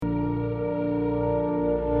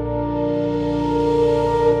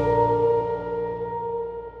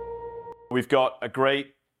we've got a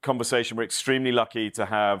great conversation. We're extremely lucky to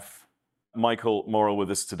have Michael Morell with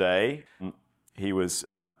us today. He was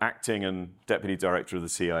acting and deputy director of the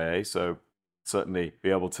CIA, so certainly be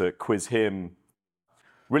able to quiz him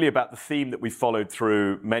really about the theme that we followed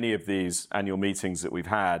through many of these annual meetings that we've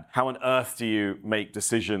had. How on earth do you make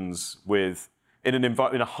decisions in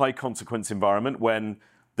a high consequence environment when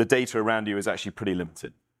the data around you is actually pretty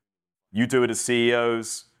limited? You do it as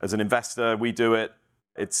CEOs, as an investor, we do it.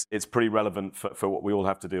 It's pretty relevant for what we all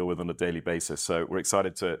have to deal with on a daily basis. So we're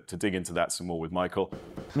excited to dig into that some more with Michael.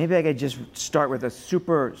 Maybe I could just start with a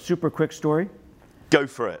super quick story. Go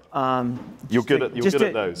for it. You're good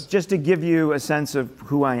at those. Just to give you a sense of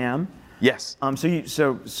who I am. Yes.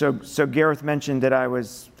 So Gareth mentioned that I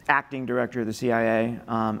was acting director of the CIA.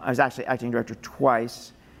 I was actually acting director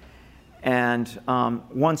twice, and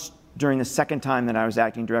once during the second time that I was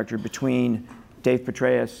acting director, between Dave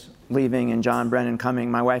Petraeus leaving and John Brennan coming,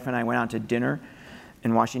 my wife and I went out to dinner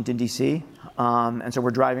in Washington, D.C. And so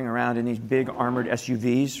we're driving around in these big armored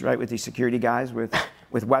SUVs, right, with these security guys with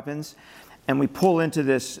weapons. And we pull into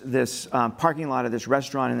this parking lot of this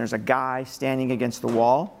restaurant, and there's a guy standing against the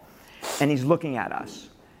wall, and he's looking at us.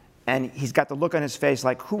 And he's got the look on his face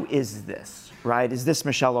like, who is this, right? Is this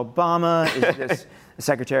Michelle Obama? Is this the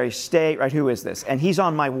Secretary of State, right? Who is this? And he's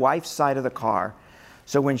on my wife's side of the car.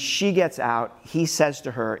 So when she gets out, he says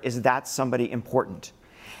to her, is that somebody important?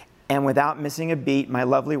 And without missing a beat, my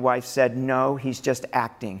lovely wife said, no, he's just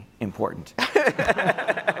acting important.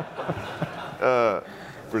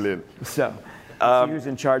 Brilliant. So he was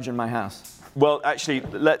in charge in my house. Well, actually,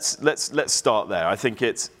 let's start there. I think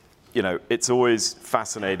it's always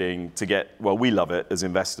fascinating to get, well, we love it as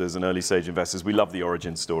investors and early stage investors. We love the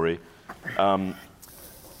origin story.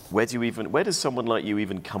 Where does someone like you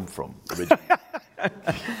even come from originally?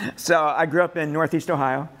 So I grew up in Northeast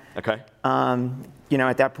Ohio. Okay.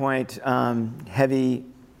 At that point, heavy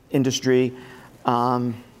industry,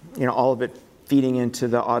 all of it feeding into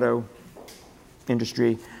the auto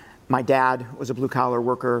industry. My dad was a blue-collar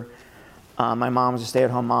worker. My mom was a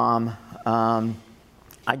stay-at-home mom.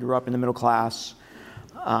 I grew up in the middle class.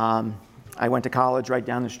 I went to college right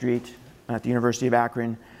down the street at the University of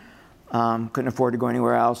Akron. Couldn't afford to go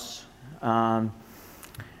anywhere else. And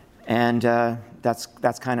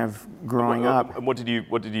that's kind of growing up. And what did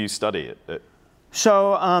you study at?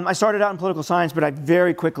 So I started out in political science, but I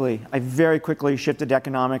very quickly shifted to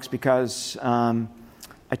economics because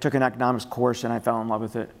I took an economics course and I fell in love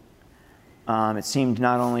with it. It seemed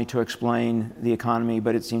not only to explain the economy,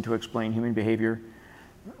 but it seemed to explain human behavior,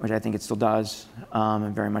 which I think it still does.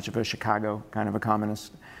 I'm very much of a Chicago kind of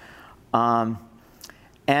economist. And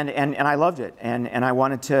I loved it. And I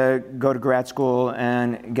wanted to go to grad school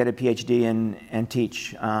and get a PhD and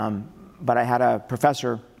teach. But I had a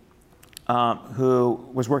professor who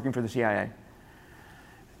was working for the CIA.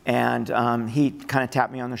 And he kind of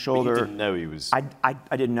tapped me on the shoulder. But you didn't know he was... I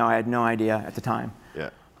didn't know. I had no idea at the time. Yeah.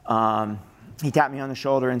 He tapped me on the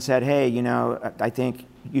shoulder and said, hey, I think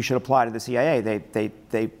you should apply to the CIA.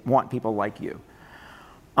 They want people like you.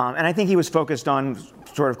 And I think he was focused on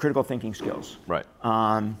sort of critical thinking skills. Right.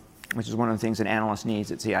 Which is one of the things an analyst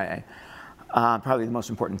needs at CIA. Probably the most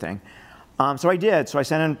important thing. So I did. So I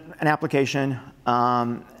sent in an application,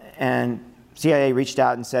 and CIA reached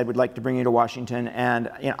out and said, we'd like to bring you to Washington.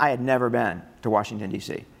 And I had never been to Washington,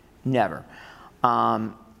 D.C. Never.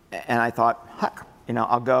 And I thought, heck,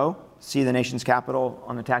 I'll go see the nation's capital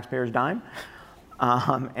on the taxpayer's dime,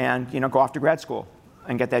 and go off to grad school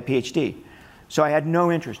and get that PhD. So I had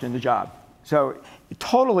no interest in the job. So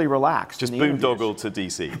totally relaxed. Just boondoggle to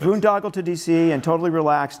DC. Boondoggle to DC and totally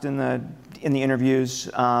relaxed in the interviews.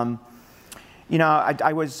 I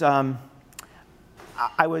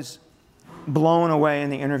was blown away in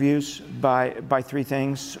the interviews by three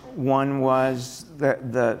things. One was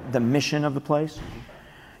the mission of the place,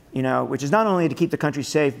 which is not only to keep the country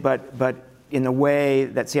safe, but in the way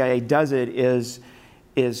that CIA does it is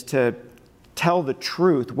to tell the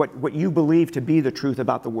truth, what you believe to be the truth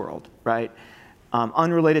about the world, right?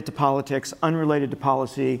 Unrelated to politics, unrelated to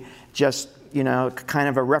policy, just, kind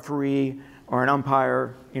of a referee or an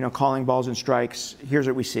umpire, calling balls and strikes. Here's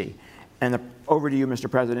what we see. And over to you,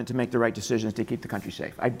 Mr. President, to make the right decisions to keep the country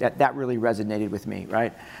safe. That really resonated with me,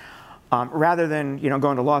 right? Rather than,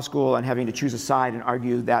 going to law school and having to choose a side and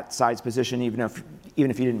argue that side's position, even if you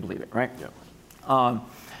didn't believe it, right? Yeah.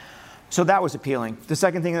 So that was appealing. The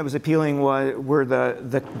second thing that was appealing were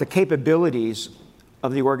the capabilities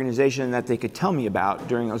of the organization that they could tell me about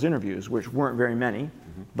during those interviews, which weren't very many,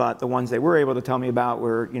 but the ones they were able to tell me about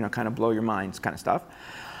were, kind of blow your minds kind of stuff.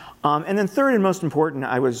 And then third and most important,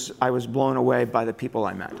 I was blown away by the people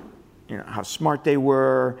I met. How smart they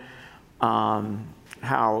were,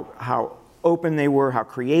 how open they were, how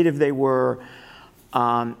creative they were.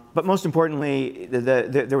 But most importantly,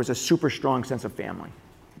 there was a super strong sense of family.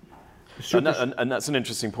 And that's an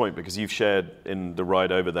interesting point, because you've shared in the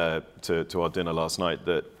ride over there to our dinner last night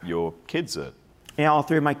that your kids are... Yeah, all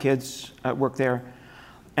three of my kids work there.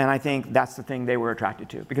 And I think that's the thing they were attracted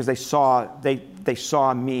to, because they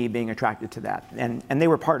saw me being attracted to that. And they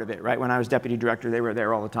were part of it, right? When I was deputy director, they were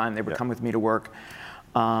there all the time. They would come with me to work,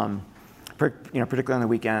 particularly on the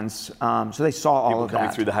weekends. So they saw all of that.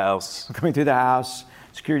 Coming through the house. Coming through the house,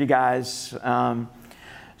 security guys.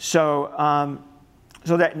 So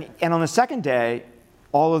that, and on the second day,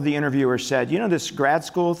 all of the interviewers said, you know this grad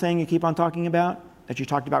school thing you keep on talking about, that you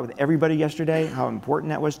talked about with everybody yesterday, how important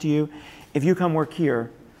that was to you? If you come work here,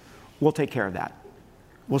 we'll take care of that.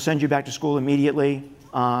 We'll send you back to school immediately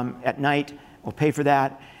at night. We'll pay for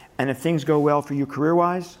that. And if things go well for you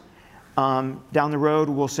career-wise, down the road,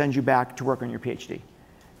 we'll send you back to work on your PhD.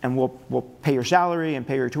 And we'll pay your salary and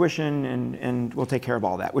pay your tuition, and we'll take care of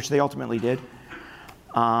all that, which they ultimately did.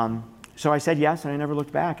 So I said yes, and I never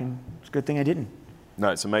looked back, and it's a good thing I didn't. No,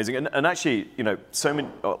 it's amazing. And actually,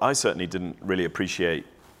 I certainly didn't really appreciate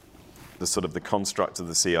the sort of the construct of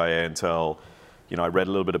the CIA until, I read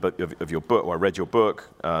a little bit of your book, or I read your book,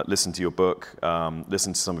 listened to your book,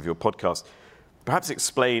 listened to some of your podcasts. Perhaps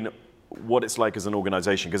explain what it's like as an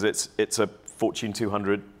organization, because it's a Fortune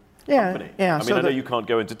 200 company. Yeah. I mean, I know you can't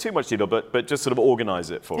go into too much detail, but just sort of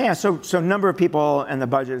organize it for us. Yeah, so number of people and the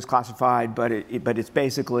budget is classified, but it's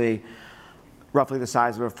basically roughly the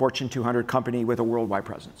size of a Fortune 200 company with a worldwide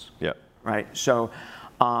presence. Yeah. Right. So,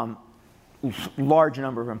 large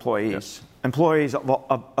number of employees, employees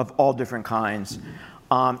of all different kinds.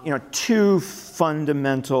 Two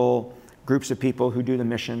fundamental groups of people who do the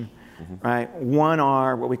mission. Right. One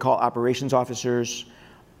are what we call operations officers,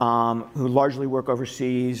 who largely work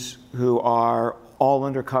overseas, who are all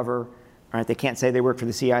undercover. Right. They can't say they work for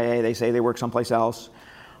the CIA. They say they work someplace else.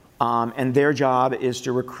 And their job is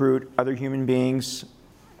to recruit other human beings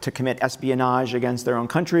to commit espionage against their own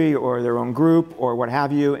country or their own group or what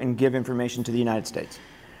have you, and give information to the United States.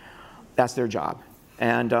 That's their job.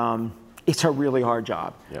 And it's a really hard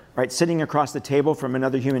job. Yep. Right? Sitting across the table from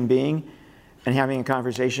another human being and having a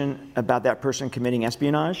conversation about that person committing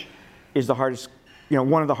espionage is the hardest,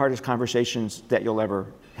 one of the hardest conversations that you'll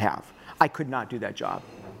ever have. I could not do that job.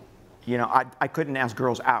 I couldn't ask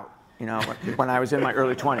girls out, when I was in my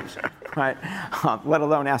early 20s, right? Let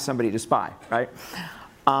alone ask somebody to spy, right?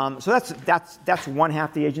 So that's one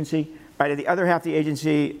half the agency, right? The other half the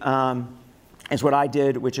agency is what I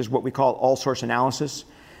did, which is what we call all source analysis,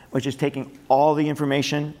 which is taking all the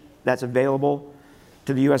information that's available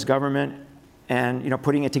to the U.S. government and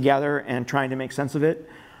putting it together and trying to make sense of it,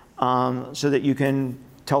 so that you can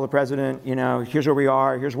tell the president, here's where we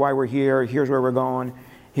are, here's why we're here, here's where we're going,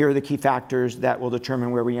 here are the key factors that will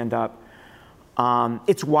determine where we end up.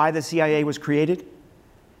 It's why the CIA was created,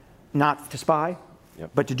 not to spy,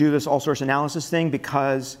 but to do this all source analysis thing,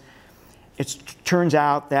 because it turns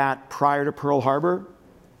out that prior to Pearl Harbor,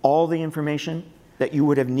 all the information that you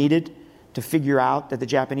would have needed to figure out that the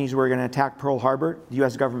Japanese were going to attack Pearl Harbor, the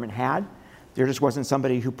U.S. government had. There just wasn't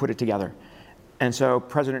somebody who put it together. And so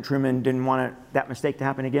President Truman didn't want that mistake to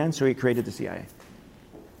happen again, so he created the CIA.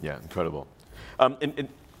 Yeah, incredible.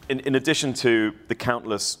 In addition to the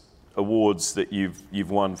countless awards that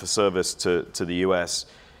you've won for service to the US,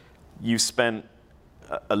 you've spent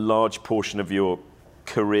a large portion of your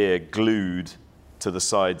career glued to the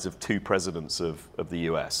sides of two presidents of the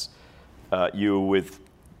US. You were with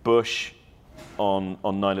Bush on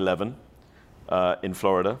 9/11 in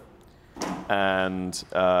Florida, and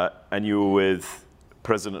you were with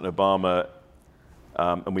President Obama,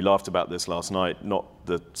 and we laughed about this last night, not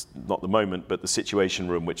the moment, but the Situation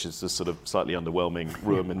Room, which is this sort of slightly underwhelming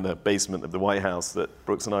room in the basement of the White House that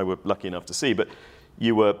Brooks and I were lucky enough to see. But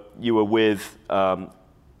you were with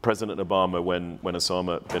President Obama when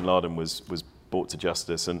Osama bin Laden was brought to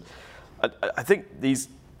justice, and I think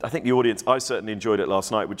the audience, I certainly enjoyed it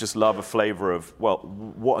last night, would just love a flavor of, well,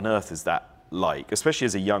 what on earth is that like? Especially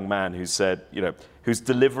as a young man who's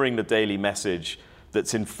delivering the daily message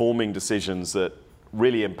that's informing decisions that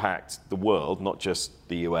really impact the world, not just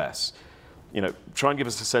the US. Try and give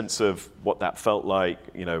us a sense of what that felt like,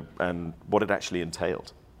 and what it actually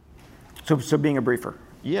entailed. So being a briefer.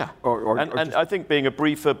 Yeah. And I think being a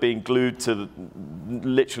briefer, being glued to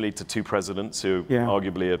literally to two presidents who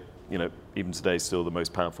arguably are, even today still the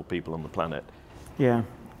most powerful people on the planet. Yeah.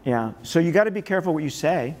 So you got to be careful what you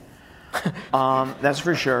say. That's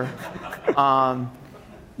for sure. I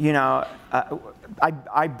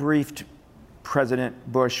briefed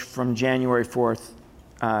President Bush from January 4th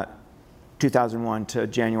 2001 to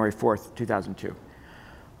January 4th, 2002.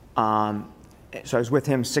 So I was with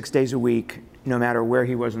him 6 days a week, no matter where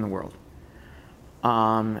he was in the world.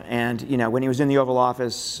 And when he was in the Oval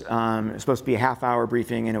Office, it was supposed to be a half-hour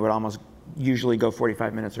briefing, and it would almost usually go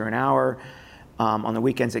 45 minutes or an hour. On the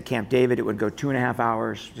weekends at Camp David, it would go 2.5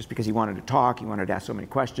 hours, just because he wanted to talk. He wanted to ask so many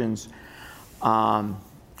questions. I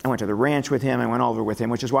went to the ranch with him. I went all over with him,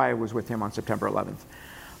 which is why I was with him on September 11th.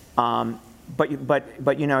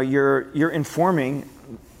 But you're informing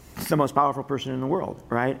the most powerful person in the world,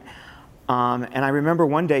 right? And I remember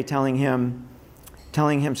one day telling him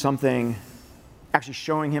something, actually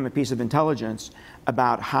showing him a piece of intelligence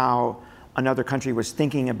about how another country was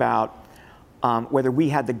thinking about whether we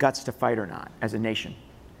had the guts to fight or not as a nation.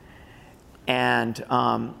 And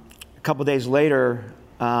a couple days later,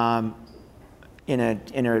 in a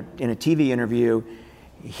TV interview,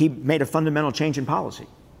 he made a fundamental change in policy.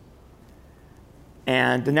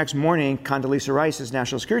 And the next morning, Condoleezza Rice, his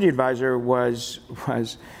national security advisor, was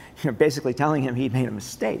basically telling him he'd made a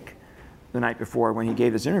mistake the night before when he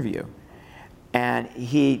gave this interview. And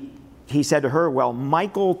he said to her, well,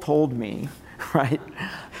 Michael told me, right,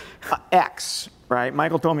 X, right?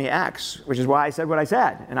 Michael told me X, which is why I said what I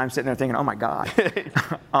said. And I'm sitting there thinking, oh my God.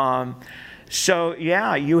 So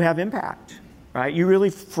yeah, you have impact, right? You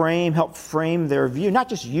really help frame their view, not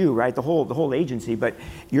just you, right? The whole agency, but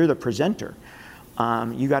you're the presenter.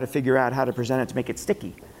 You got to figure out how to present it to make it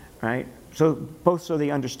sticky, right? So both so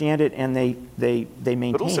they understand it and they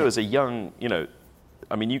maintain. But also as a young,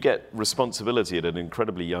 you get responsibility at an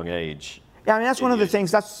incredibly young age. Yeah, I mean that's one of the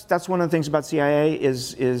things. That's one of the things about CIA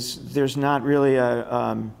is there's not really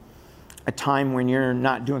a time when you're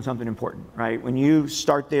not doing something important, right? When you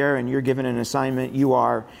start there and you're given an assignment, you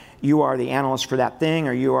are the analyst for that thing,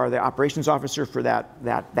 or you are the operations officer for that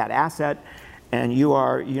asset, and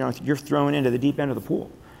you're thrown into the deep end of the pool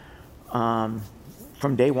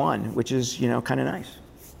from day one, which is kind of nice.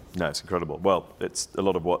 No, it's incredible. Well, it's a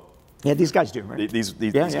lot of what. Yeah, these guys do, right? These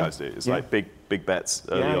guys do. It's like big bets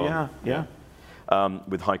early on. Yeah.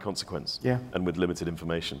 With high consequence. Yeah. And with limited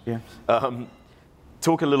information. Yeah.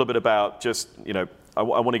 Talk a little bit about just, I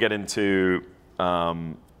want to get into,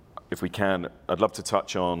 if we can, I'd love to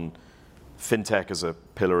touch on fintech as a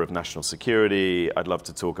pillar of national security. I'd love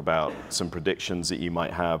to talk about some predictions that you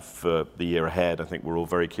might have for the year ahead. I think we're all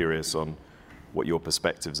very curious on what your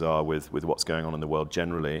perspectives are with what's going on in the world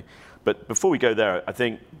generally. But before we go there, I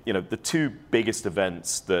think the two biggest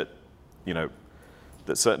events that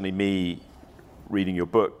that certainly me reading your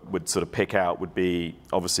book would sort of pick out would be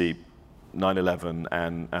obviously 9/11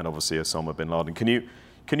 and obviously Osama bin Laden. Can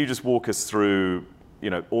you just walk us through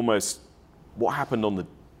almost what happened on the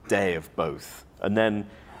day of both? And then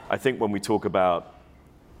I think when we talk about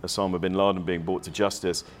Osama bin Laden being brought to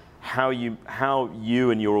justice, how you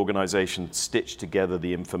and your organization stitched together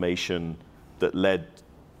the information that led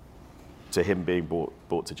to him being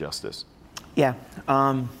brought to justice. Yeah.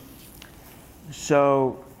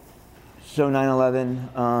 So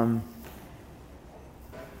 9/11.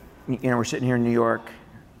 We're sitting here in New York.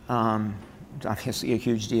 It's obviously a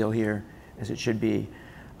huge deal here, as it should be.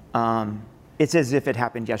 It's as if it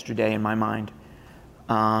happened yesterday in my mind.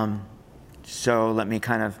 So let me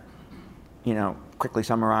kind of, quickly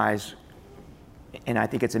summarize. And I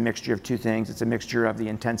think it's a mixture of two things. It's a mixture of the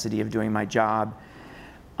intensity of doing my job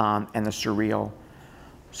and the surreal.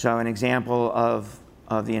 So an example of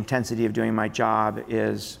the intensity of doing my job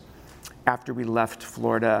is after we left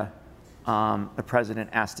Florida, the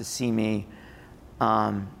president asked to see me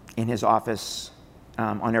in his office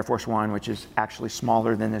on Air Force One, which is actually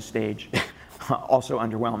smaller than this stage, also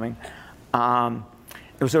underwhelming.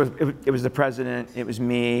 It was the president, it was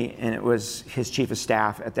me, and it was his chief of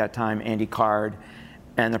staff at that time, Andy Card.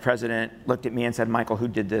 And the president looked at me and said, Michael, who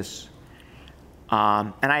did this?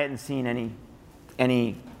 And I hadn't seen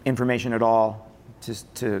any information at all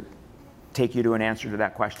to take you to an answer to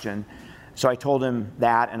that question. So I told him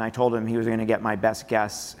that, and I told him he was going to get my best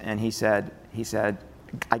guess. And he said,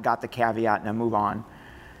 I got the caveat, now move on.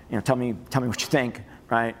 Tell me what you think,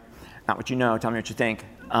 right? Not what you know, tell me what you think.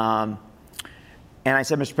 And I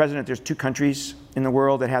said, Mr. President, there's two countries in the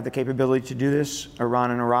world that have the capability to do this,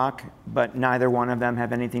 Iran and Iraq, but neither one of them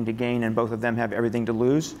have anything to gain, and both of them have everything to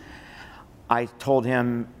lose. I told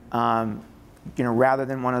him, rather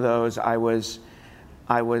than one of those, I was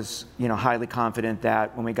highly confident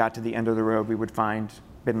that when we got to the end of the road, we would find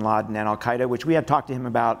bin Laden and Al-Qaeda, which we had talked to him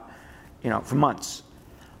about, for months,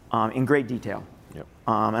 in great detail. Yep.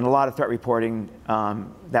 And a lot of threat reporting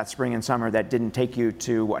that spring and summer that didn't take you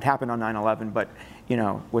to what happened on 9/11, but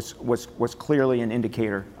was clearly an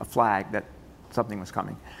indicator, a flag that something was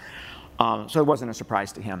coming. So it wasn't a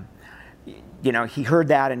surprise to him. he heard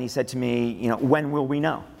that and he said to me, when will we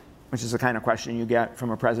know? Which is the kind of question you get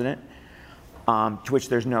from a president, to which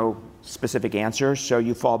there's no specific answer. So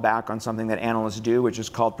you fall back on something that analysts do, which is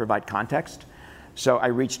called provide context. So I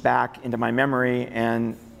reached back into my memory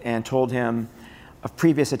and told him of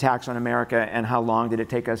previous attacks on America and how long did it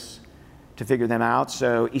take us to figure them out.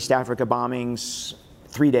 So East Africa bombings,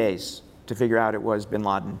 3 days to figure out it was bin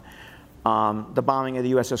Laden. The bombing of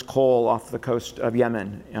the USS Cole off the coast of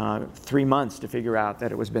Yemen, 3 months to figure out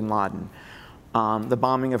that it was bin Laden. The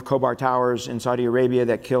bombing of Khobar Towers in Saudi Arabia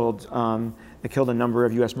that killed a number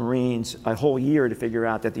of US Marines, a whole year to figure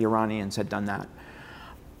out that the Iranians had done that.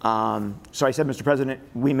 So I said, Mr. President,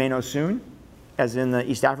 we may know soon, as in the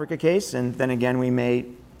East Africa case, and then again,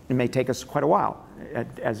 it may take us quite a while,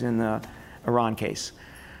 as in the Iran case.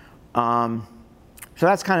 So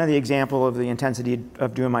that's kind of the example of the intensity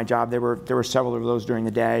of doing my job. There were several of those during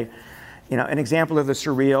the day. An example of the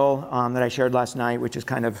surreal that I shared last night, which is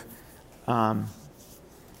kind of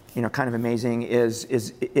amazing, is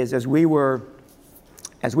as we were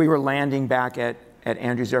landing back at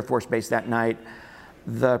Andrews Air Force Base that night,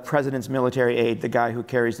 the president's military aide, the guy who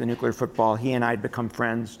carries the nuclear football, he and I had become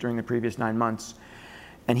friends during the previous 9 months,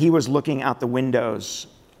 and he was looking out the windows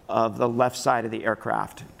of the left side of the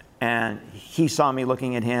aircraft, and he saw me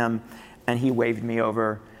looking at him, and he waved me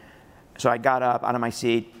over. So I got up out of my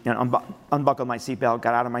seat, unbuckled my seatbelt,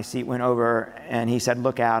 got out of my seat, went over, and he said,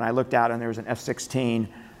 "Look out." And I looked out, and there was an F-16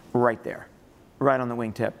 right there, right on the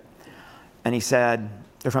wingtip. And he said,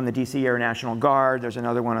 "They're from the DC Air National Guard. There's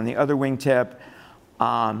another one on the other wingtip."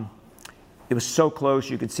 It was so close,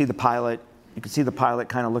 you could see the pilot. You could see the pilot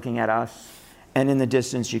kind of looking at us. And in the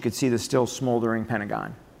distance, you could see the still smoldering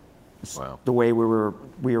Pentagon. Wow. The way we were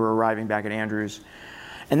arriving back at Andrews.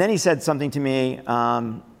 And then he said something to me,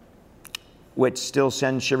 which still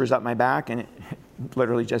sends shivers up my back, and it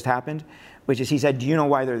literally just happened, which is he said, "Do you know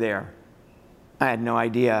why they're there?" I had no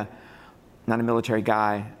idea, not a military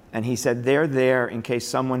guy. And he said, "They're there in case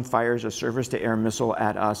someone fires a surface-to-air missile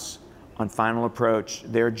at us on final approach.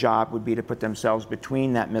 Their job would be to put themselves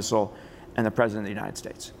between that missile and the President of the United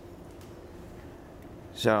States."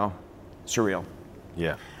 So, surreal.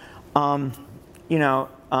 Yeah. The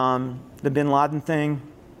bin Laden thing,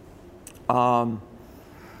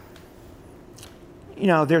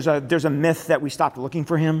 there's a myth that we stopped looking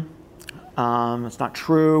for him. It's not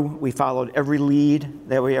true. We followed every lead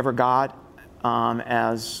that we ever got,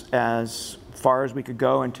 as far as we could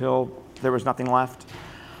go until there was nothing left.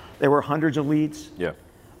 There were hundreds of leads. Yeah.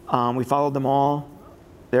 We followed them all.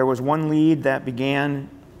 There was one lead that began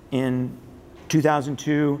in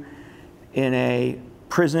 2002 in a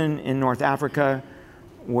prison in North Africa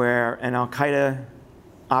where an Al-Qaeda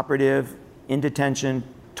operative in detention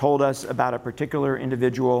told us about a particular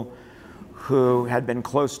individual who had been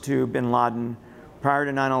close to bin Laden prior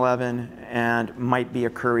to 9/11 and might be a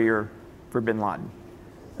courier for bin Laden.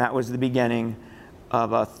 That was the beginning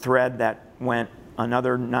of a thread that went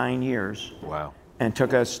another 9 years. Wow. And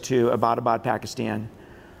took us to Abbottabad, Pakistan.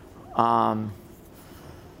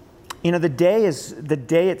 The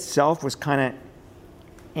day itself was kind of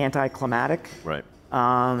anticlimactic. Right.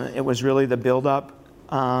 It was really the build-up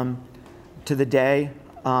to the day.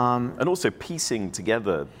 And also piecing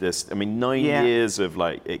together this, 9 Yeah. years of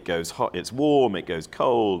it goes hot, it's warm, it goes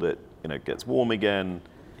cold, it gets warm again.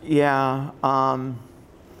 Yeah.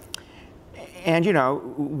 And,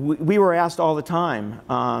 we were asked all the time,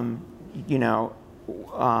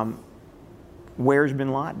 where's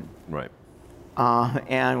bin Laden? Right.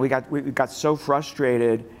 And we got so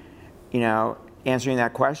frustrated, answering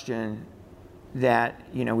that question that,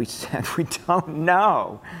 we said, we don't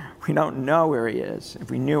know. We don't know where he is.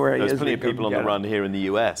 If we knew where he is, There's plenty we of people on could the get run him. here in the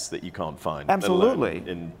US that you can't find. Absolutely.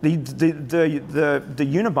 The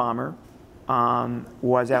Unabomber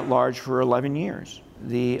was at large for 11 years.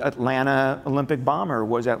 The Atlanta Olympic bomber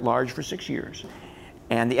was at large for 6 years.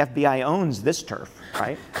 And the FBI owns this turf,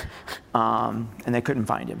 right? And they couldn't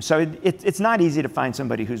find him. So it's not easy to find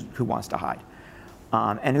somebody who wants to hide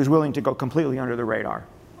and who's willing to go completely under the radar,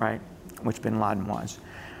 right? Which bin Laden was.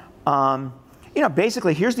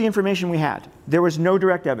 Basically, here's the information we had. There was no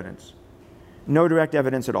direct evidence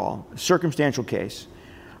at all. Circumstantial case.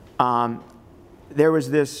 There was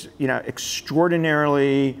this,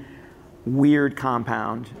 extraordinarily weird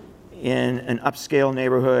compound in an upscale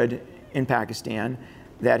neighborhood in Pakistan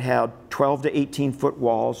that had 12 to 18 foot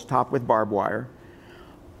walls topped with barbed wire,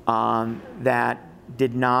 that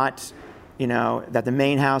did not, that the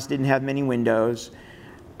main house didn't have many windows.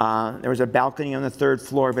 There was a balcony on the 3rd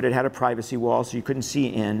floor, but it had a privacy wall, so you couldn't see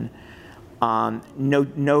in.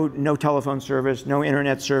 No telephone service, no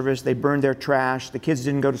internet service. They burned their trash. The kids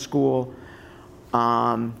didn't go to school.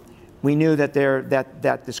 We knew that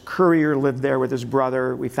that this courier lived there with his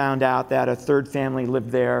brother. We found out that a third family lived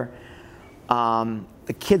there.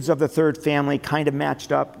 The kids of the third family kind of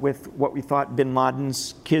matched up with what we thought bin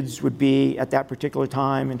Laden's kids would be at that particular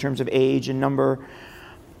time in terms of age and number.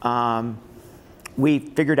 We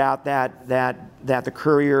figured out that the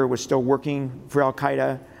courier was still working for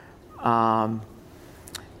Al-Qaeda.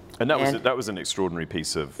 And that was an extraordinary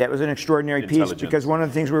piece of That was an extraordinary piece because one of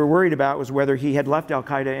the things we were worried about was whether he had left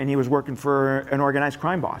Al-Qaeda and he was working for an organized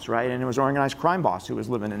crime boss, right? And it was an organized crime boss who was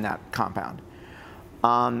living in that compound.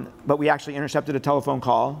 But we actually intercepted a telephone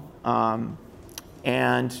call,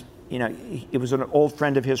 and it was an old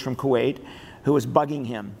friend of his from Kuwait who was bugging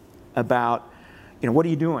him about, what are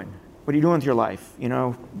you doing? What are you doing with your life?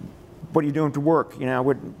 What are you doing to work?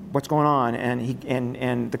 What's going on?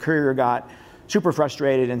 And the courier got super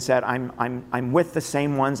frustrated and said, I'm with the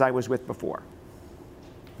same ones I was with before.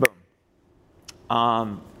 Boom.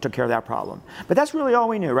 Took care of that problem. But that's really all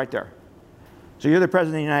we knew right there. So you're the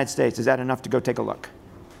President of the United States. Is that enough to go take a look?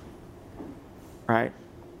 Right?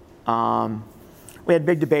 We had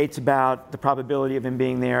big debates about the probability of him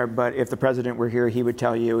being there, but if the President were here, he would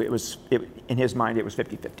tell you in his mind, it was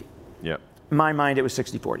 50-50. Yeah. In my mind, it was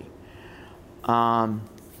 60-40.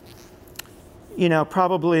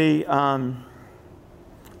 Probably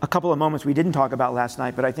a couple of moments we didn't talk about last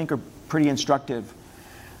night, but I think are pretty instructive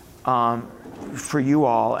for you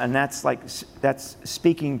all, and that's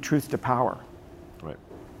speaking truth to power.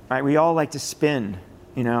 Right? We all like to spin,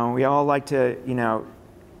 we all like to,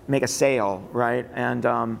 make a sale, right?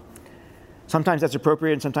 And sometimes that's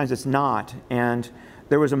appropriate and sometimes it's not. And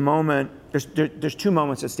there was a moment, there's two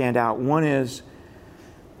moments that stand out. One is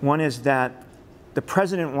that the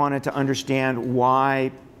President wanted to understand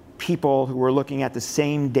why people who were looking at the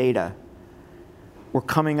same data were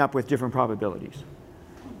coming up with different probabilities.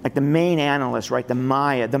 Like the main analyst, right, the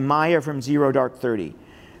Maya from Zero Dark 30.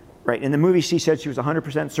 Right, in the movie she said she was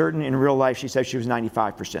 100% certain. In real life she said she was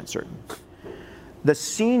 95% certain. The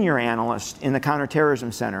senior analyst in the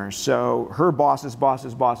Counterterrorism Center, so her boss's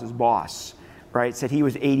boss's boss's boss, right, said he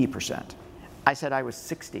was 80%. I said I was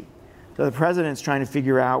 60. So the President's trying to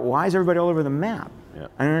figure out, why is everybody all over the map? Yeah.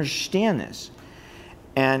 I don't understand this.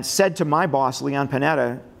 And said to my boss, Leon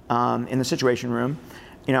Panetta, in the Situation Room,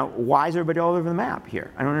 why is everybody all over the map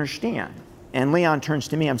here? I don't understand. And Leon turns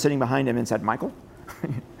to me, I'm sitting behind him, and said, Michael,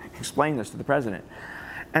 explain this to the President.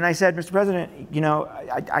 And I said, Mr. President,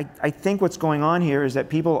 I think what's going on here is that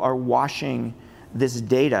people are washing this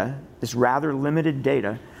data, this rather limited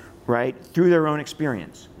data, right, through their own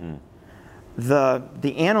experience.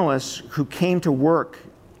 The analysts who came to work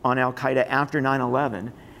on Al-Qaeda after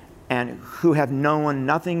 9/11 and who have known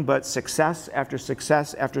nothing but success after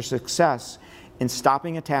success after success in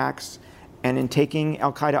stopping attacks and in taking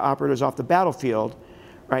Al-Qaeda operatives off the battlefield,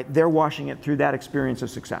 right, they're washing it through that experience of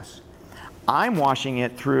success. I'm washing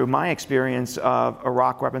it through my experience of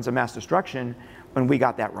Iraq weapons of mass destruction when we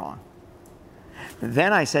got that wrong.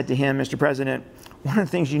 Then I said to him, Mr. President, one of the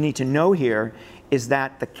things you need to know here is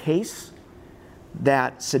that the case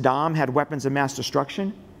that Saddam had weapons of mass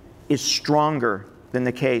destruction is stronger than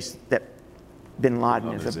the case that bin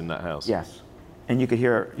Laden is in that house. Yes. And you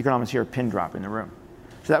could almost hear a pin drop in the room.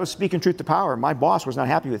 So that was speaking truth to power. My boss was not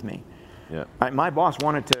happy with me. Yeah. Right? My boss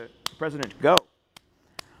wanted the President to go.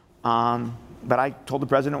 But I told the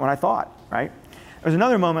President what I thought, right? There was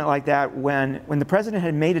another moment like that when the President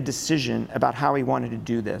had made a decision about how he wanted to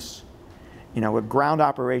do this. A ground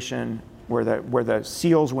operation where the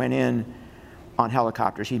SEALs went in on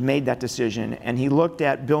helicopters. He made that decision, and he looked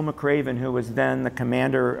at Bill McRaven, who was then the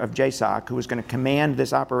commander of JSOC, who was going to command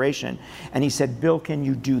this operation, and he said, Bill, can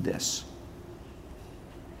you do this?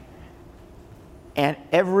 And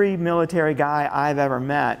every military guy I've ever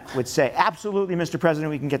met would say, absolutely, Mr.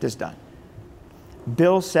 President, we can get this done.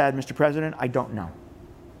 Bill said, Mr. President, I don't know.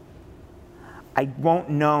 I won't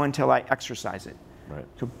know until I exercise it. Right.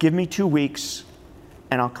 So give me 2 weeks,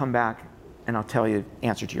 and I'll come back, and I'll tell you the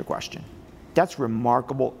answer to your question. That's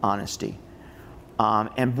remarkable honesty.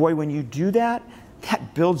 And boy, when you do that,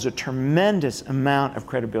 that builds a tremendous amount of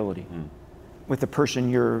credibility with the person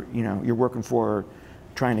you're working for, or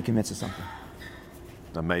trying to convince of something.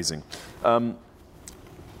 Amazing.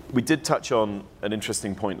 We did touch on an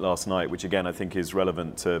interesting point last night, which again I think is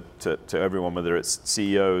relevant to everyone, whether it's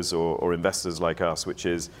CEOs or investors like us, which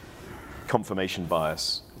is confirmation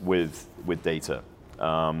bias with data.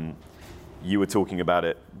 You were talking about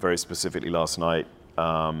it very specifically last night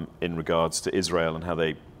in regards to Israel and how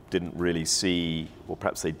they didn't really see, or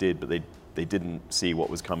perhaps they did, but they didn't see what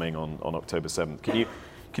was coming on October 7th.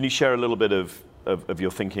 Can you share a little bit of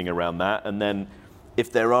your thinking around that? And then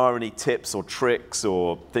if there are any tips or tricks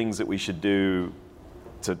or things that we should do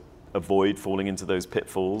to avoid falling into those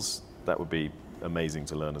pitfalls, that would be amazing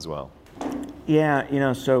to learn as well.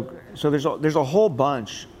 Yeah, so there's a whole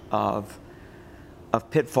bunch of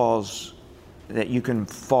pitfalls that you can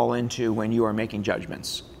fall into when you are making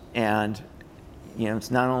judgments. And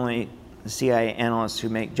it's not only the CIA analysts who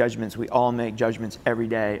make judgments, we all make judgments every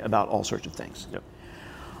day about all sorts of things. Yep.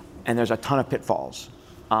 And there's a ton of pitfalls.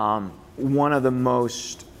 One of the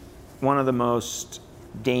most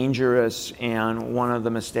dangerous and one of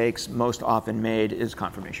the mistakes most often made is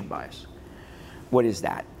confirmation bias. What is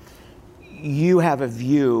that? You have a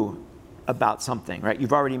view about something, right?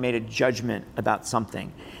 You've already made a judgment about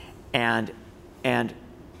something, and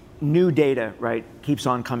new data, right, keeps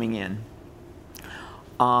on coming in.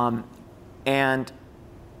 And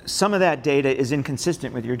some of that data is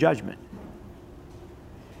inconsistent with your judgment.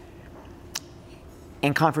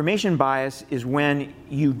 And confirmation bias is when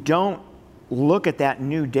you don't look at that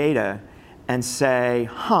new data and say,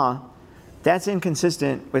 that's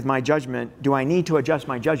inconsistent with my judgment. Do I need to adjust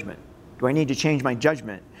my judgment? Do I need to change my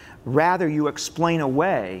judgment? Rather, you explain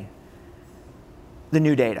away the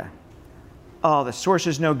new data. Oh, the source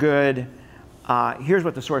is no good. Here's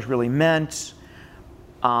what the source really meant.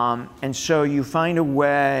 And so you find a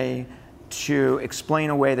way to explain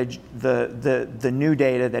away the new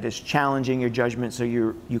data that is challenging your judgment, so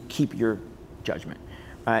you keep your judgment.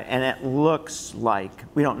 And it looks like,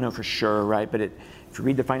 we don't know for sure, right? But if you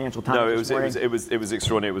read the Financial Times, it was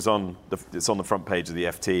extraordinary. It's on the front page of the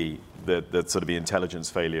FT, the sort of the intelligence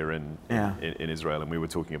failure in Israel, and we were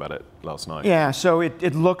talking about it last night. Yeah, so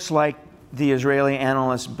it looks like the Israeli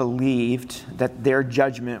analysts believed that their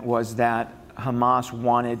judgment was that Hamas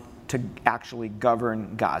wanted to actually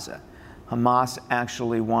govern Gaza. Hamas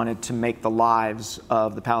actually wanted to make the lives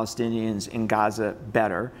of the Palestinians in Gaza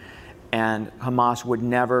better, and Hamas would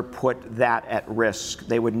never put that at risk.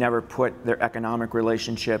 They would never put their economic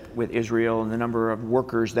relationship with Israel and the number of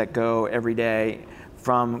workers that go every day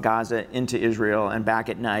from Gaza into Israel and back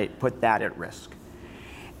at night, put that at risk.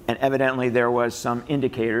 And evidently there was some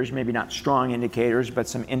indicators, maybe not strong indicators, but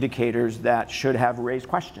some indicators that should have raised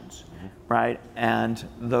questions, right? And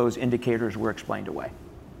those indicators were explained away.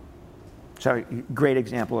 So, great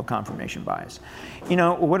example of confirmation bias.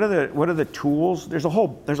 What are the tools? There's a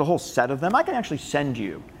whole set of them. I can actually send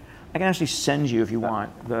you, if you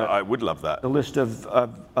want. I would love that. The list of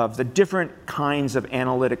the different kinds of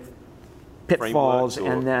analytic pitfalls,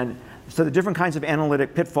 and then the different kinds of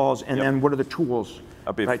analytic pitfalls, and then what are the tools,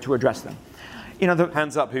 right, to address them?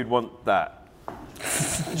 Hands up who'd want that.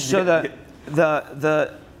 So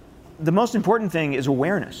the most important thing is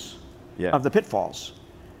awareness of the pitfalls.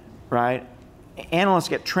 Right, analysts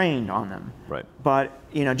get trained on them. Right. But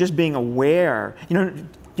just being aware.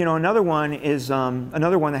 Another one is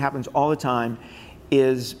another one that happens all the time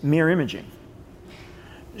is mirror imaging.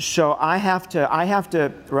 So I have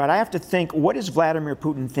to think, what is Vladimir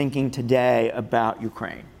Putin thinking today about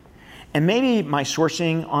Ukraine? And maybe my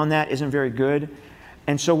sourcing on that isn't very good.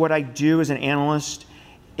 And so what I do as an analyst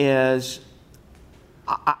is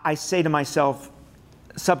I say to myself,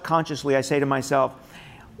 subconsciously, I say to myself,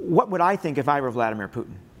 what would I think if I were Vladimir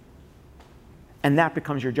Putin? And that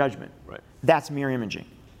becomes your judgment. Right. That's mirror imaging.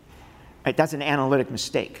 Right? That's an analytic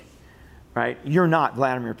mistake. Right? You're not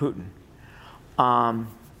Vladimir Putin.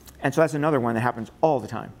 And so that's another one that happens all the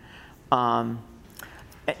time.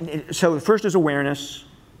 So the first is awareness,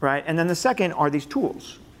 right? And then the second are these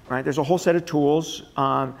tools, right? There's a whole set of tools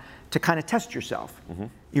to kind of test yourself.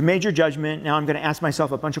 You made your judgment. Now I'm going to ask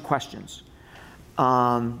myself a bunch of questions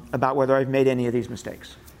about whether I've made any of these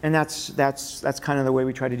mistakes. And that's kind of the way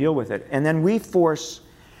we try to deal with it. And then we force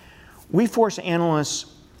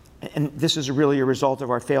analysts, and this is really a result of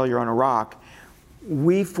our failure on Iraq,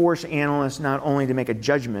 we force analysts not only to make a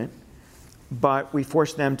judgment, but we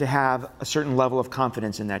force them to have a certain level of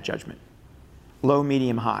confidence in that judgment. Low,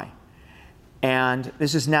 medium, high. And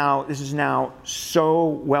this is now so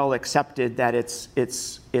well accepted that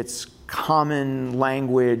it's common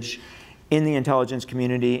language in the intelligence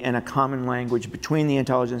community and a common language between the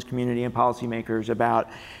intelligence community and policymakers about,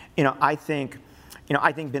 I think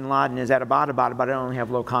bin Laden is at Abbottabad, but I only have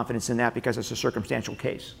low confidence in that because it's a circumstantial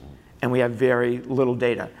case and we have very little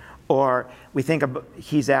data. Or we think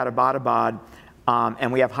he's at Abbottabad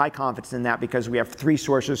and we have high confidence in that because we have 3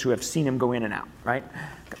 sources who have seen him go in and out, right?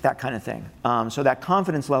 That kind of thing. So that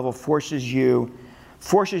confidence level forces you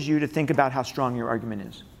to think about how strong your argument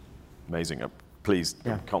is. Amazing. Please,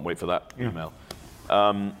 can't wait for that email.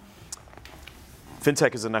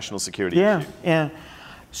 Fintech is a national security issue. Yeah.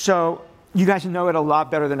 So You guys know it a lot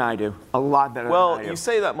better than I do. A lot better than I do. Well, you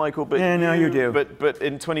say that, Michael, but Yeah, no, you do. But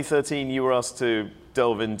in 2013, you were asked to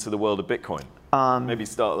delve into the world of Bitcoin. Maybe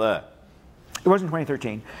start there. It wasn't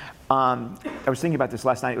 2013. I was thinking about this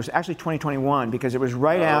last night. It was actually 2021 because it was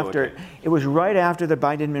right after okay. it was right after the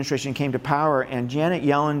Biden administration came to power, and Janet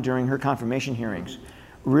Yellen, during her confirmation hearings,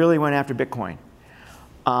 really went after Bitcoin.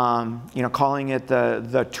 Calling it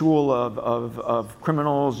the tool of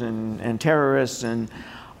criminals and terrorists, and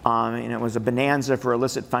it was a bonanza for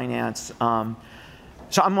illicit finance.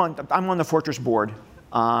 So I'm on the Fortress board,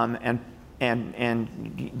 and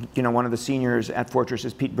one of the seniors at Fortress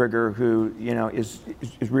is Pete Brigger, who is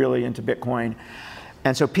really into Bitcoin.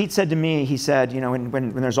 And so Pete said to me, he said,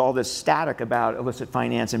 when there's all this static about illicit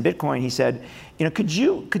finance and Bitcoin, he said, could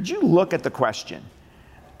you look at the question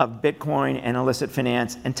of Bitcoin and illicit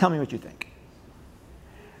finance and tell me what you think?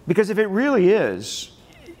 Because if it really is,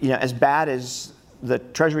 as bad as the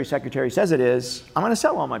Treasury Secretary says it is, I'm going to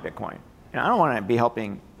sell all my Bitcoin. I don't want to be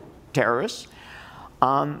helping terrorists.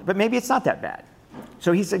 But maybe it's not that bad.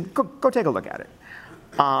 So he said, go take a look at it.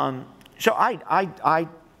 So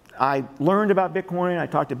I learned about Bitcoin. I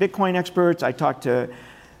talked to Bitcoin experts. I talked to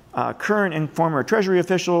current and former Treasury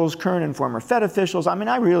officials, current and former Fed officials. I mean,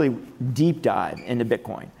 I really deep dive into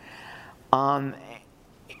Bitcoin.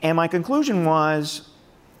 And my conclusion was,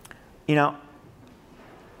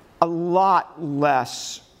 a lot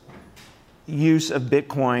less use of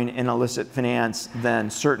Bitcoin in illicit finance than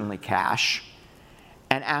certainly cash,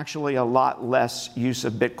 and actually a lot less use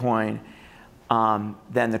of Bitcoin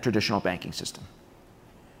than the traditional banking system.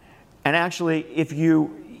 And actually, if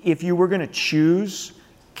you were going to choose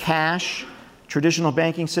cash, traditional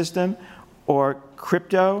banking system, or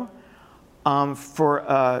crypto for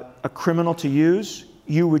a criminal to use,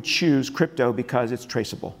 you would choose crypto because it's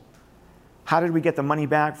traceable. How did we get the money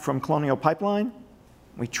back from Colonial Pipeline?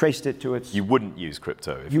 We traced it to its... You wouldn't use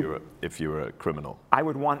crypto if you were a criminal. I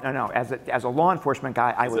would want, no, as a law enforcement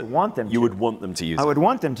guy, I would want them to. You would want them to use it? I would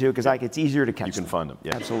want them to, because it's easier to catch them. You can find them,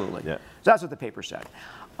 yeah. Absolutely. Yeah. So that's what the paper said.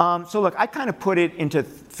 So look, I kind of put it into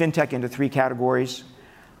fintech into three categories.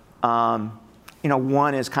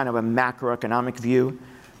 One is kind of a macroeconomic view,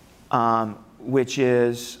 which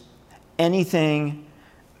is anything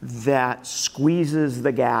that squeezes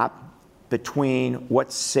the gap between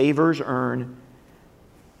what savers earn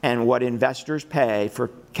and what investors pay for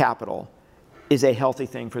capital is a healthy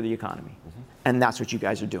thing for the economy. Mm-hmm. And that's what you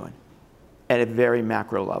guys are doing at a very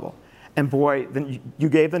macro level. And boy, you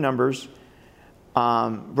gave the numbers.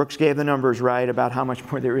 Brooks gave the numbers, right, about how much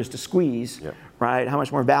more there is to squeeze, yep. Right? How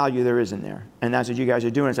much more value there is in there. And that's what you guys are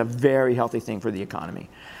doing. It's a very healthy thing for the economy.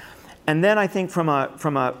 And then I think from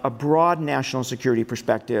a broad national security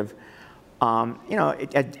perspective,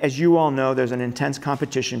 as you all know, there's an intense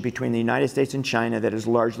competition between the United States and China that is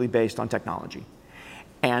largely based on technology.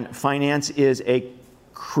 And finance is a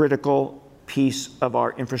critical piece of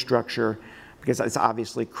our infrastructure because it's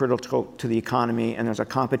obviously critical to the economy, and there's a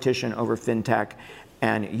competition over fintech.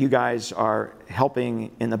 And you guys are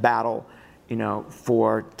helping in the battle,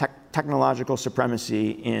 for technological supremacy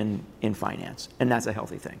in finance. And that's a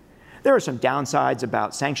healthy thing. There are some downsides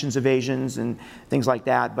about sanctions evasions and things like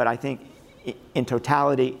that, but I think in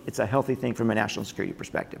totality, it's a healthy thing from a national security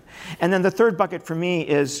perspective. And then the third bucket for me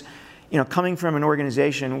is, coming from an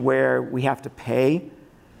organization where we have to pay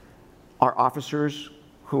our officers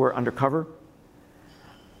who are undercover,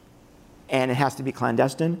 and it has to be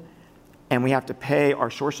clandestine, and we have to pay our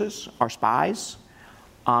sources, our spies,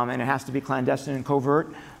 and it has to be clandestine and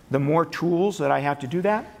covert. The more tools that I have to do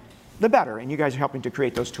that, the better. And you guys are helping to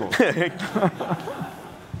create those tools.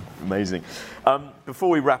 Amazing. Before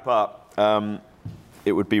we wrap up,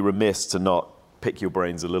 it would be remiss to not pick your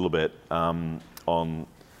brains a little bit on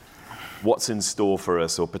what's in store for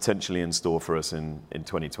us, or potentially in store for us in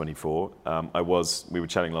 2024. We were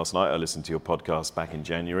chatting last night. I listened to your podcast back in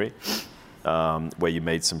January, where you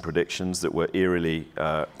made some predictions that were eerily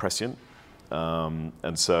prescient.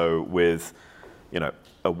 And so with,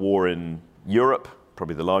 a war in Europe,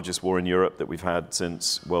 probably the largest war in Europe that we've had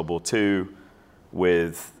since World War II,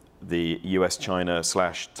 with the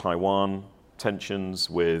US-China/Taiwan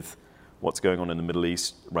tensions, with what's going on in the Middle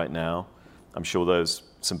East right now. I'm sure there's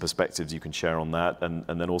some perspectives you can share on that, and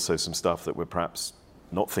then also some stuff that we're perhaps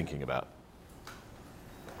not thinking about.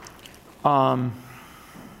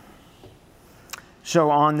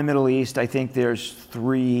 So on the Middle East, I think there's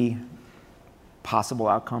three possible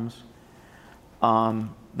outcomes.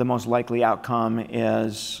 The most likely outcome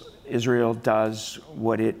is Israel does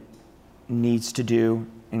what it needs to do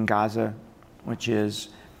in Gaza, which is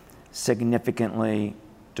significantly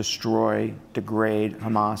destroy, degrade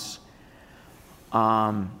Hamas.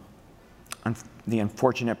 the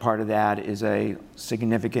unfortunate part of that is a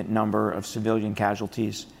significant number of civilian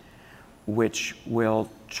casualties, which will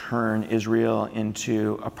turn Israel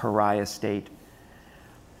into a pariah state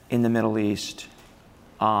in the Middle East,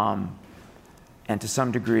 and to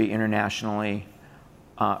some degree internationally,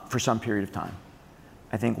 for some period of time.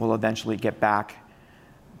 I think we'll eventually get back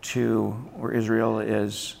to where Israel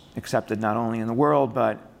is accepted not only in the world,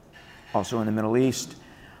 but also in the Middle East.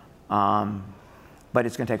 But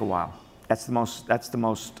it's going to take a while. That's the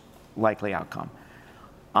most likely outcome.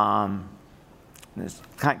 There's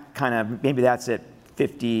kind of, maybe that's at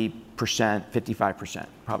 50%, 55%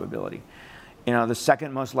 probability. You know, the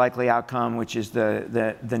second most likely outcome, which is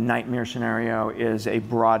the nightmare scenario, is a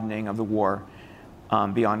broadening of the war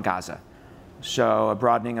beyond Gaza. So a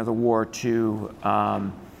broadening of the war to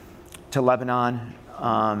Lebanon,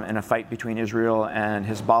 and a fight between Israel and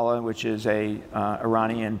Hezbollah, which is a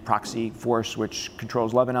Iranian proxy force which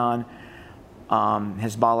controls Lebanon.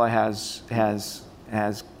 Hezbollah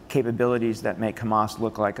has capabilities that make Hamas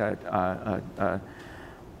look like a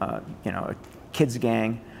kids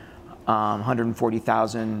gang.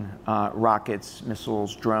 140,000 rockets,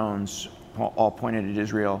 missiles, drones, all pointed at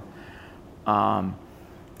Israel.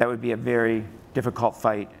 That would be a very difficult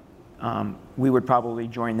fight. We would probably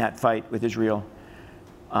join that fight with Israel,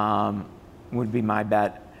 would be my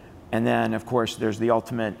bet. And then, of course, there's the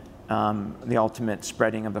ultimate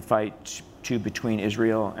spreading of the fight to between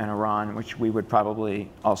Israel and Iran, which we would probably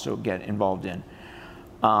also get involved in.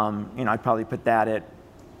 I'd probably put that at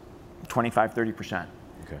 25, 30%.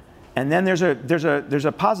 Okay. And then there's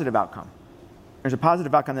a positive outcome. There's a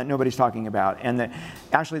positive outcome that nobody's talking about, and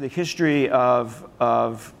actually the history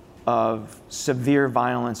of severe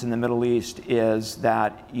violence in the Middle East is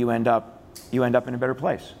that you end up in a better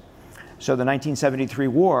place. So the 1973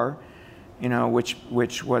 war,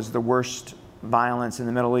 which was the worst violence in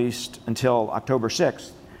the Middle East until October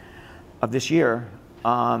 6th of this year,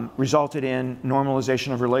 resulted in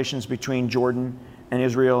normalization of relations between Jordan and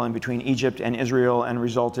Israel and between Egypt and Israel, and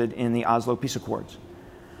resulted in the Oslo Peace Accords.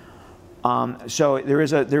 So there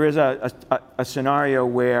is a scenario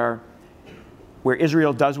where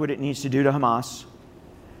Israel does what it needs to do to Hamas,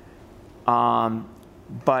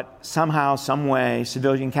 but somehow, some way,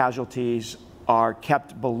 civilian casualties are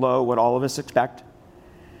kept below what all of us expect,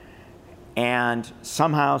 and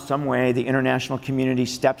somehow, some way, the international community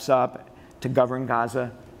steps up to govern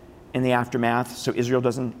Gaza in the aftermath, so Israel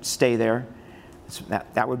doesn't stay there.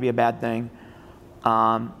 That would be a bad thing.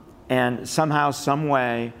 And somehow, some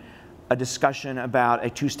way, a discussion about a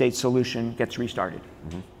two-state solution gets restarted,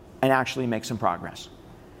 and actually makes some progress.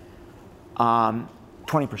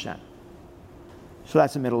 20%. So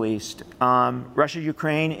that's the Middle East.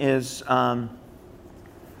 Russia-Ukraine's at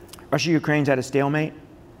a stalemate.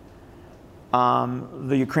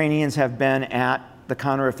 The Ukrainians have been at the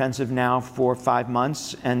counteroffensive now for 5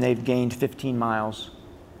 months, and they've gained 15 miles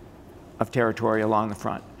of territory along the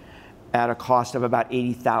front at a cost of about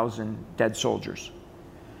 80,000 dead soldiers.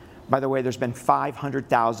 By the way, there's been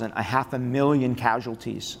 500,000, 500,000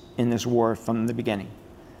 casualties in this war from the beginning,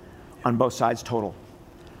 on both sides total.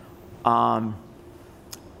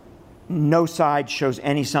 No side shows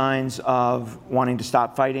any signs of wanting to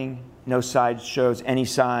stop fighting. No side shows any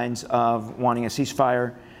signs of wanting a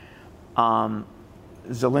ceasefire.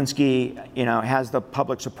 Zelensky, has the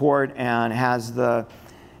public support and has the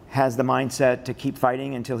mindset to keep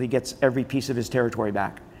fighting until he gets every piece of his territory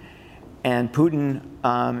back. And Putin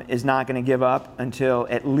is not going to give up until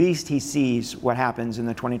at least he sees what happens in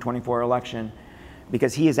the 2024 election,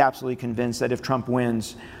 because he is absolutely convinced that if Trump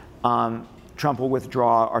wins, Trump will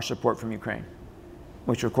withdraw our support from Ukraine,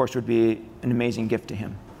 which of course would be an amazing gift to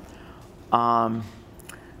him.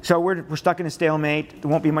 So we're stuck in a stalemate.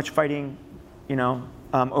 There won't be much fighting,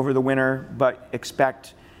 over the winter, but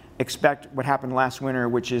expect what happened last winter,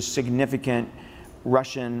 which is significant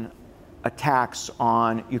Russian attacks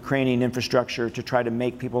on Ukrainian infrastructure to try to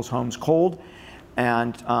make people's homes cold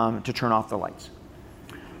and to turn off the lights.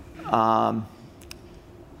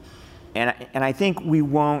 And I think we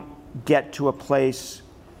won't get to a place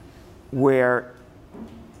where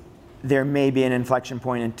there may be an inflection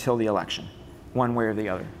point until the election, one way or the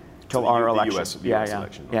other, till our election. The US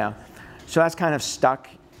election. Yeah. So that's kind of stuck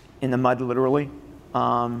in the mud, literally,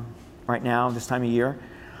 right now, this time of year.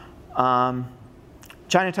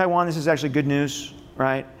 China, Taiwan, this is actually good news,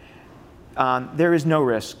 right? There is no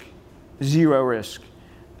risk, zero risk,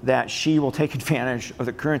 that Xi will take advantage of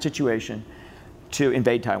the current situation to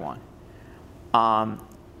invade Taiwan.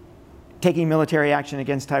 Taking military action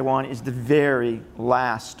against Taiwan is the very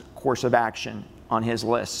last course of action on his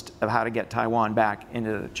list of how to get Taiwan back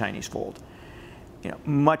into the Chinese fold.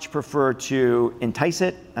 much prefer to entice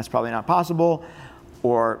it. That's probably not possible,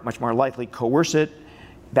 or much more likely coerce it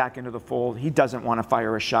back into the fold. He doesn't want to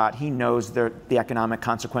fire a shot. He knows the economic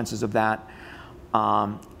consequences of that.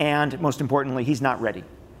 And most importantly, he's not ready.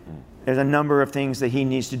 There's a number of things that he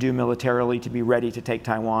needs to do militarily to be ready to take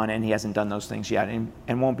Taiwan, and he hasn't done those things yet,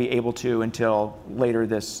 and won't be able to until later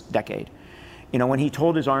this decade. When he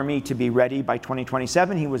told his army to be ready by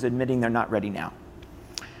 2027, he was admitting they're not ready now.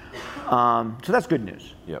 So that's good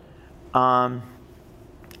news. Yep.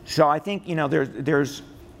 So I think there's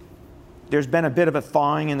been a bit of a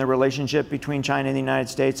thawing in the relationship between China and the United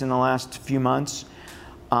States in the last few months.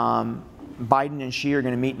 Biden and Xi are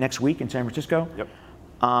going to meet next week in San Francisco. Yep.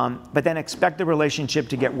 But then expect the relationship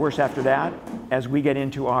to get worse after that as we get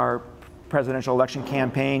into our presidential election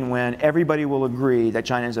campaign, when everybody will agree that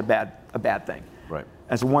China is a bad thing. Right.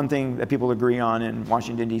 That's the one thing that people agree on in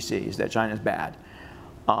Washington, D.C., is that China is bad,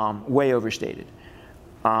 way overstated.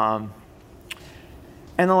 And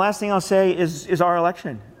the last thing I'll say is our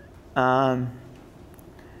election. Our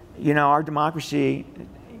democracy,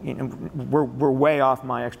 we're way off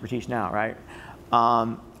my expertise now, right?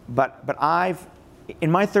 But in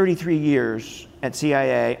my 33 years at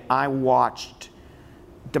CIA, I watched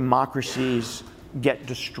democracies get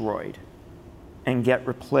destroyed and get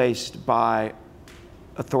replaced by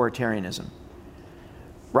authoritarianism.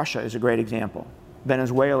 Russia is a great example.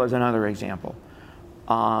 Venezuela is another example.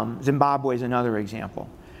 Zimbabwe is another example.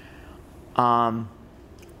 I'm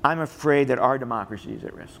afraid that our democracy is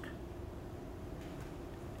at risk.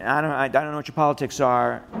 I don't know what your politics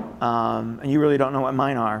are, and you really don't know what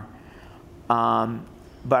mine are.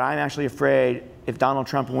 But I'm actually afraid if Donald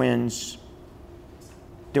Trump wins,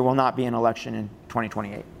 there will not be an election in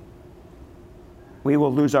 2028. We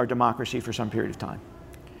will lose our democracy for some period of time.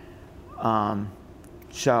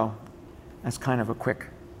 So that's kind of a quick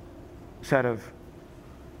set of,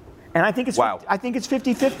 and I think it's wow. I think it's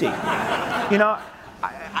 50-50.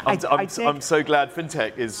 I'm so glad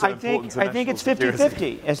fintech is so important to I think it's national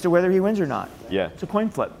security. 50-50 as to whether he wins or not. Yeah. It's a coin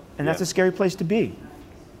flip, and that's Yeah. a scary place to be.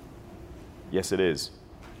 Yes, it is.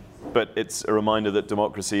 But it's a reminder that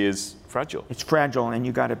democracy is fragile. It's fragile, and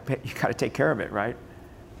you got to take care of it, right?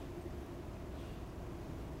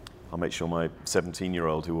 I'll make sure my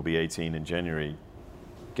 17-year-old, who will be 18 in January,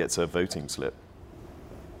 gets a voting slip.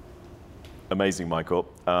 Amazing, Michael.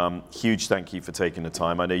 Huge thank you for taking the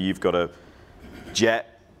time. I know you've got a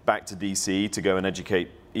jet back to DC to go and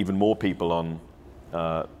educate even more people on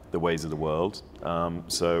the ways of the world.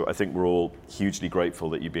 So I think we're all hugely grateful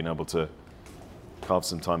that you've been able to carve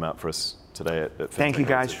some time out for us today at Thank you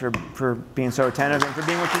guys for being so attentive and for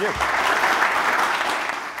being what you do.